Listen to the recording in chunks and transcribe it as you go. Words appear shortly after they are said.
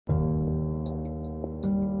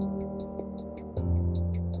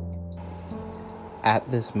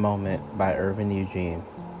At This Moment by Irvin Eugene.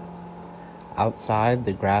 Outside,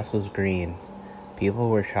 the grass was green. People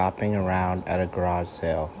were shopping around at a garage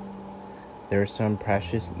sale. There were some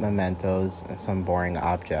precious mementos and some boring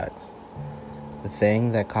objects. The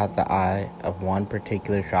thing that caught the eye of one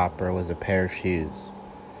particular shopper was a pair of shoes.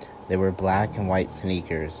 They were black and white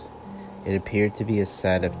sneakers. It appeared to be a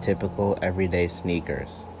set of typical everyday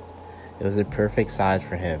sneakers. It was the perfect size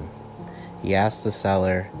for him. He asked the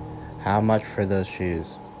seller, "How much for those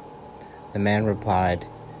shoes?" The man replied,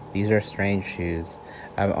 "These are strange shoes.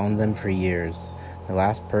 I've owned them for years. The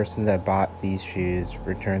last person that bought these shoes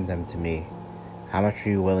returned them to me. How much are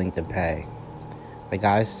you willing to pay?" The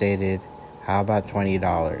guy stated, "How about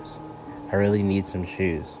 $20? I really need some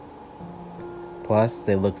shoes. Plus,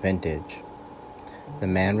 they look vintage." The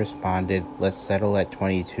man responded, "Let's settle at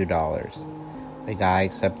 $22. The guy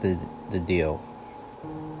accepted the deal.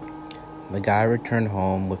 The guy returned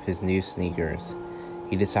home with his new sneakers.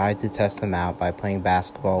 He decided to test them out by playing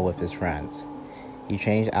basketball with his friends. He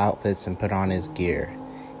changed outfits and put on his gear.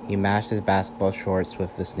 He matched his basketball shorts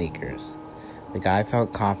with the sneakers. The guy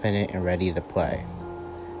felt confident and ready to play.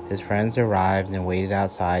 His friends arrived and waited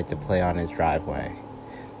outside to play on his driveway.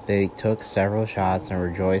 They took several shots and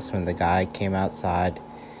rejoiced when the guy came outside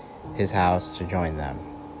his house to join them.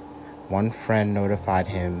 One friend notified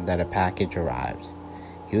him that a package arrived.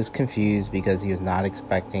 He was confused because he was not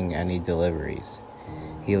expecting any deliveries.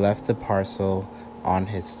 He left the parcel on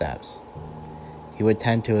his steps. He would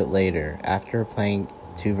tend to it later, after playing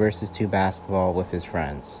 2-versus-2 basketball with his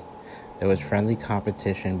friends. There was friendly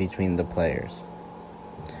competition between the players.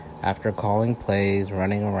 After calling plays,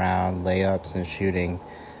 running around, layups, and shooting,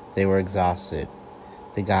 they were exhausted.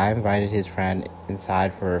 The guy invited his friend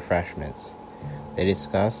inside for refreshments. They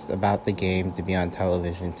discussed about the game to be on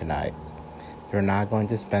television tonight. They were not going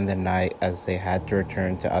to spend the night as they had to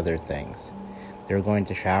return to other things. They were going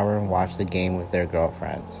to shower and watch the game with their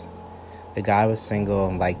girlfriends. The guy was single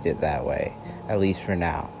and liked it that way, at least for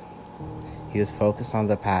now. He was focused on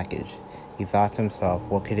the package. He thought to himself,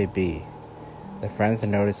 what could it be? The friends had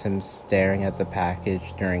noticed him staring at the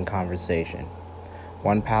package during conversation.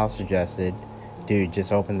 One pal suggested, "Dude,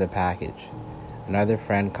 just open the package." Another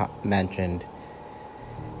friend mentioned,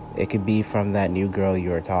 "It could be from that new girl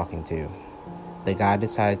you are talking to." The guy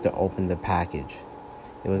decided to open the package.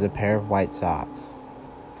 It was a pair of white socks.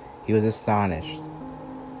 He was astonished.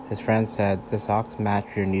 His friend said, "The socks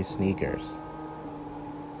match your new sneakers."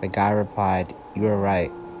 The guy replied, "You are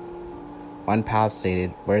right." One pal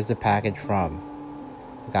stated, "Where's the package from?"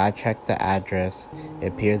 The guy checked the address. It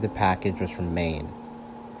appeared the package was from Maine.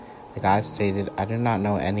 The guy stated, "I do not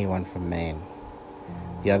know anyone from Maine."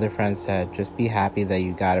 The other friend said, "Just be happy that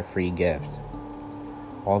you got a free gift."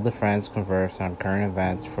 All the friends conversed on current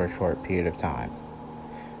events for a short period of time.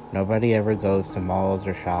 Nobody ever goes to malls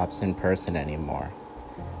or shops in person anymore.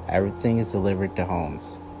 Everything is delivered to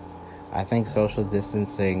homes. I think social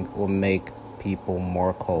distancing will make people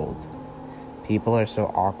more cold. People are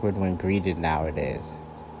so awkward when greeted nowadays.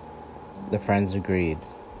 The friends agreed.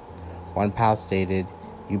 One pal stated,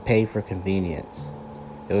 "You pay for convenience."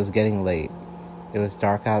 It was getting late. It was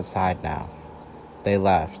dark outside now. They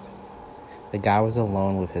left. The guy was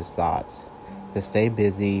alone with his thoughts. To stay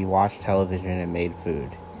busy, he watched television and made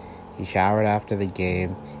food. He showered after the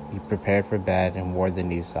game, he prepared for bed, and wore the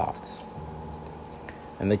new socks.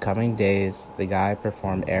 In the coming days, the guy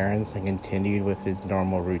performed errands and continued with his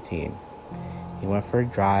normal routine. He went for a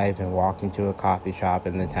drive and walked into a coffee shop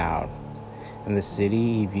in the town. In the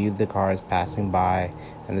city, he viewed the cars passing by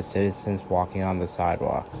and the citizens walking on the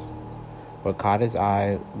sidewalks. What caught his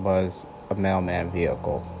eye was a mailman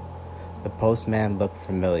vehicle. The postman looked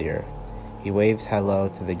familiar. He waved hello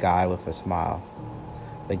to the guy with a smile.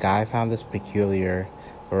 The guy found this peculiar,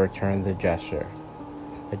 but returned the gesture.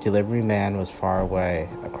 The delivery man was far away,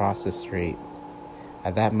 across the street.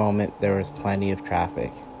 At that moment, there was plenty of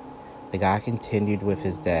traffic. The guy continued with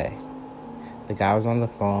his day. The guy was on the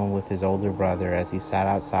phone with his older brother as he sat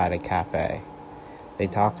outside a cafe. They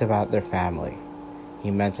talked about their family.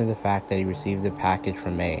 He mentioned the fact that he received a package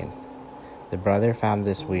from Maine. The brother found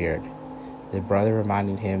this weird. The brother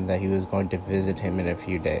reminded him that he was going to visit him in a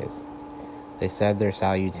few days. They said their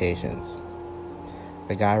salutations.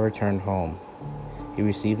 The guy returned home. He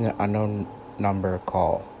received an unknown number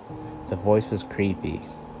call. The voice was creepy.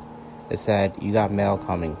 It said, "You got mail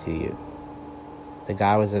coming to you." The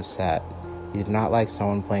guy was upset. He did not like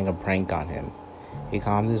someone playing a prank on him. He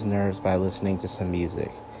calmed his nerves by listening to some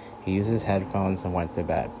music. He used his headphones and went to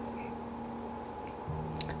bed.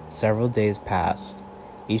 Several days passed.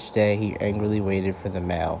 Each day he angrily waited for the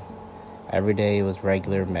mail. Every day it was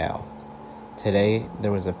regular mail. Today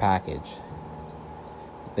there was a package.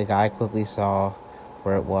 The guy quickly saw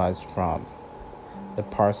where it was from. The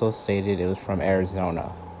parcel stated it was from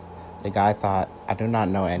Arizona. The guy thought, I do not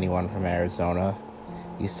know anyone from Arizona.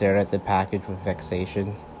 He stared at the package with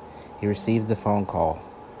vexation. He received the phone call.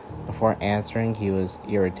 Before answering, he was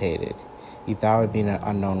irritated. He thought it would be an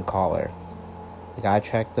unknown caller. The guy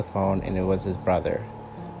checked the phone and it was his brother.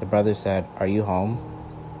 The brother said, "Are you home?"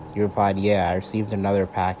 He replied, "Yeah, I received another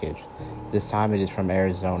package. This time it is from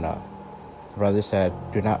Arizona." The brother said,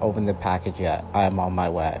 "Do not open the package yet. I am on my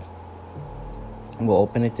way. We'll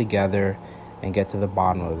open it together and get to the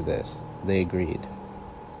bottom of this." They agreed.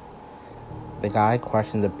 The guy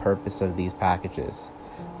questioned the purpose of these packages.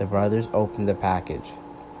 The brothers opened the package.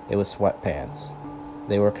 It was sweatpants.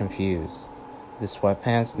 They were confused. The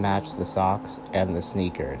sweatpants matched the socks and the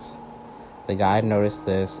sneakers. The guy noticed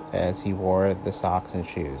this as he wore the socks and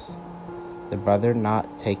shoes. The brother,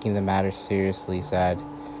 not taking the matter seriously, said,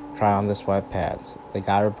 "Try on the sweatpants." The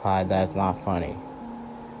guy replied, "That is not funny."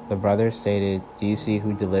 The brother stated, "Do you see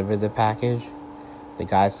who delivered the package?" The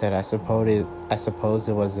guy said, I suppose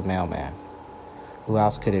it was the mailman. Who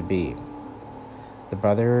else could it be?" The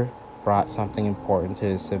brother brought something important to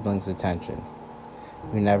his sibling's attention.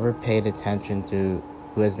 "You never paid attention to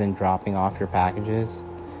who has been dropping off your packages?"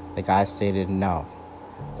 The guy stated no.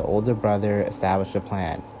 The older brother established a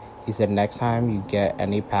plan. He said, "Next time you get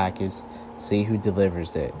any package, see who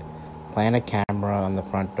delivers it. Plant a camera on the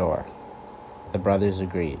front door." The brothers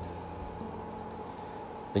agreed.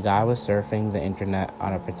 The guy was surfing the internet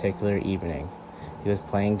on a particular evening. He was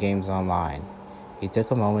playing games online. He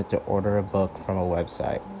took a moment to order a book from a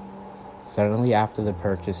website. Suddenly after the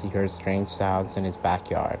purchase, he heard strange sounds in his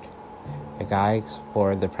backyard. The guy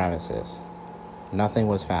explored the premises. Nothing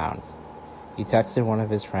was found. He texted one of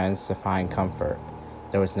his friends to find comfort.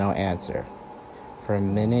 There was no answer. For a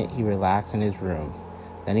minute, he relaxed in his room.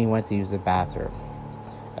 Then he went to use the bathroom.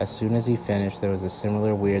 As soon as he finished, there was a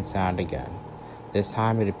similar weird sound again. This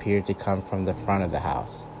time it appeared to come from the front of the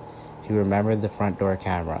house. He remembered the front door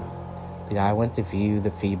camera. The guy went to view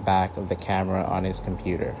the feedback of the camera on his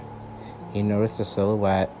computer. He noticed a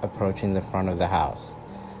silhouette approaching the front of the house.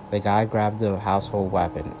 The guy grabbed a household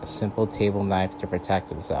weapon, a simple table knife, to protect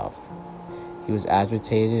himself. He was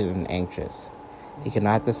agitated and anxious. He could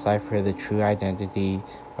not decipher the true identity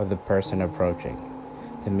of the person approaching.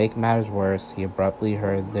 To make matters worse, he abruptly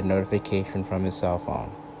heard the notification from his cell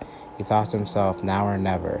phone. He thought to himself, now or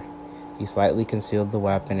never. He slightly concealed the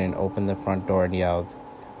weapon and opened the front door and yelled,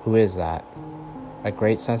 "Who is that?" A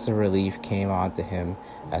great sense of relief came onto him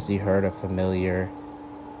as he heard a familiar,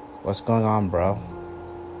 "What's going on, bro?"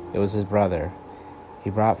 It was his brother. He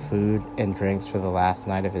brought food and drinks for the last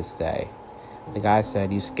night of his stay. The guy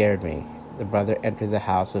said, "You scared me." The brother entered the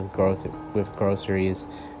house with groceries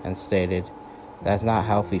and stated, "That's not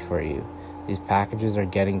healthy for you. These packages are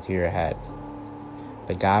getting to your head."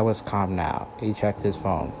 The guy was calm now. He checked his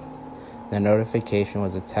phone. The notification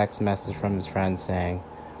was a text message from his friend saying,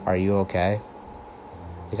 "Are you okay?"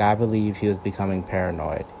 The guy believed he was becoming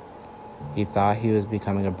paranoid. He thought he was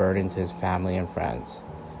becoming a burden to his family and friends.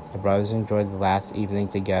 The brothers enjoyed the last evening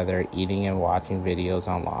together, eating and watching videos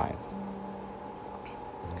online.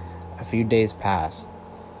 A few days passed.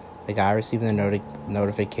 The guy received a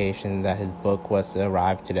notification that his book was to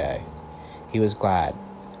arrive today. He was glad.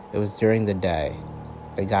 It was during the day.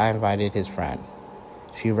 The guy invited his friend.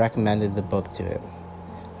 She recommended the book to him.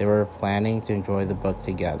 They were planning to enjoy the book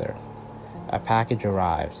together. A package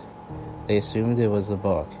arrived. They assumed it was the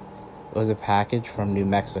book. It was a package from New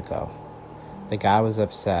Mexico. The guy was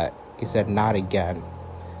upset. He said, "Not again."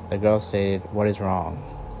 The girl stated, "What is wrong?"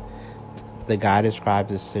 The guy described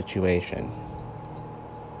the situation.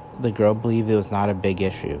 The girl believed it was not a big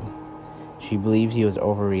issue. She believed he was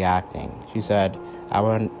overreacting. She said, "I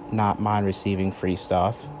would not mind receiving free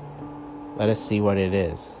stuff. Let us see what it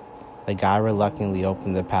is." The guy reluctantly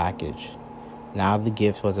opened the package. Now the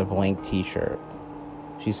gift was a blank t-shirt.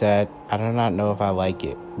 She said, "I do not know if I like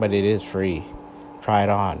it, but it is free. Try it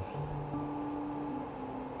on."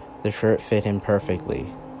 The shirt fit him perfectly.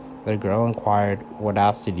 The girl inquired, "What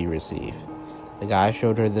else did you receive?" The guy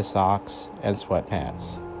showed her the socks and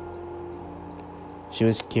sweatpants. She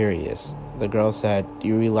was curious. The girl said, "Do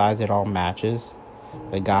you realize it all matches?"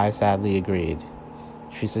 The guy sadly agreed.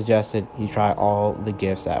 She suggested he try all the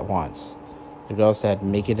gifts at once. The girl said,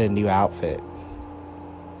 "Make it a new outfit."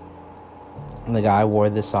 The guy wore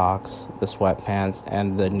the socks, the sweatpants,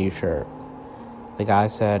 and the new shirt. The guy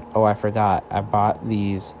said, "Oh, I forgot. I bought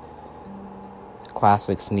these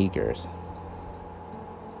classic sneakers."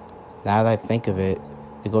 "Now that I think of it,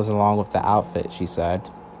 it goes along with the outfit," she said.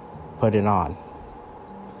 "Put it on."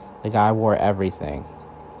 The guy wore everything.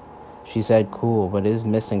 She said, "Cool, but it is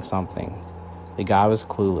missing something." The guy was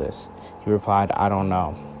clueless. He replied, "I don't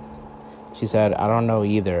know." She said, "I don't know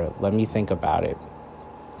either. Let me think about it."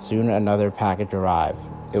 Soon another package arrived.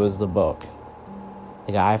 It was the book.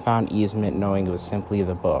 The guy found easement knowing it was simply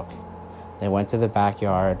the book. They went to the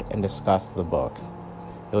backyard and discussed the book.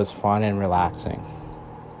 It was fun and relaxing.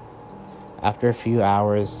 After a few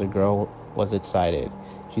hours, the girl was excited.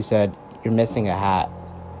 She said, "You're missing a hat.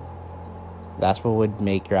 That's what would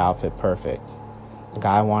make your outfit perfect." The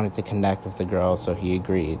guy wanted to connect with the girl, so he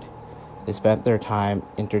agreed. They spent their time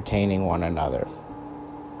entertaining one another.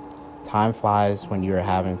 Time flies when you are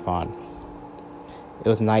having fun. It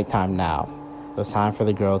was nighttime now. It was time for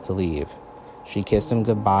the girl to leave. She kissed him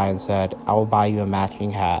goodbye and said, "I will buy you a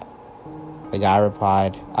matching hat." The guy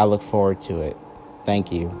replied, "I look forward to it.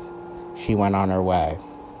 Thank you." She went on her way.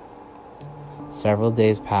 Several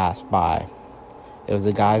days passed by. It was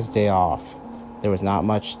the guy's day off. There was not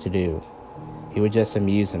much to do. He would just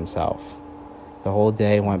amuse himself. The whole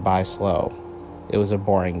day went by slow. It was a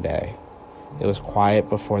boring day. It was quiet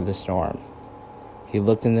before the storm. He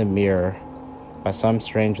looked in the mirror. By some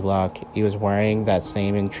strange luck, he was wearing that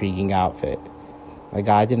same intriguing outfit. The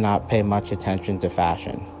guy did not pay much attention to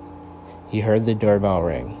fashion. He heard the doorbell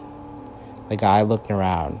ring. The guy looked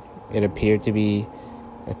around. It appeared to be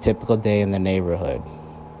a typical day in the neighborhood.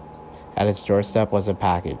 At his doorstep was a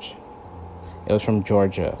package. It was from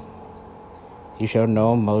Georgia. He showed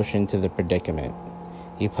no emotion to the predicament.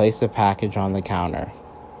 He placed the package on the counter.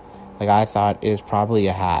 The guy thought it was probably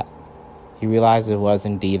a hat. He realized it was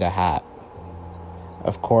indeed a hat.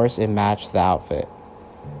 Of course, it matched the outfit.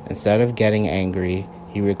 Instead of getting angry,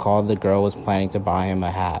 he recalled the girl was planning to buy him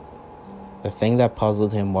a hat. The thing that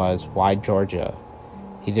puzzled him was, why Georgia?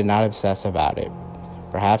 He did not obsess about it.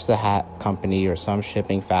 Perhaps the hat company or some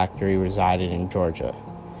shipping factory resided in Georgia.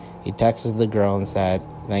 He texted the girl and said,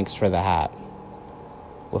 "Thanks for the hat,"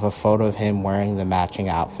 with a photo of him wearing the matching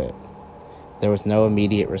outfit. There was no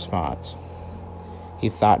immediate response. He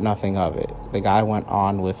thought nothing of it. The guy went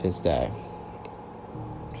on with his day.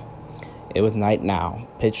 It was night now,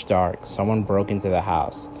 pitch dark. Someone broke into the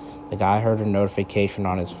house. The guy heard a notification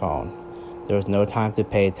on his phone. There was no time to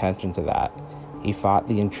pay attention to that. He fought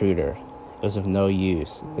the intruder. It was of no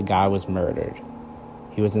use. The guy was murdered.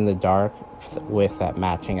 He was in the dark with that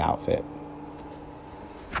matching outfit.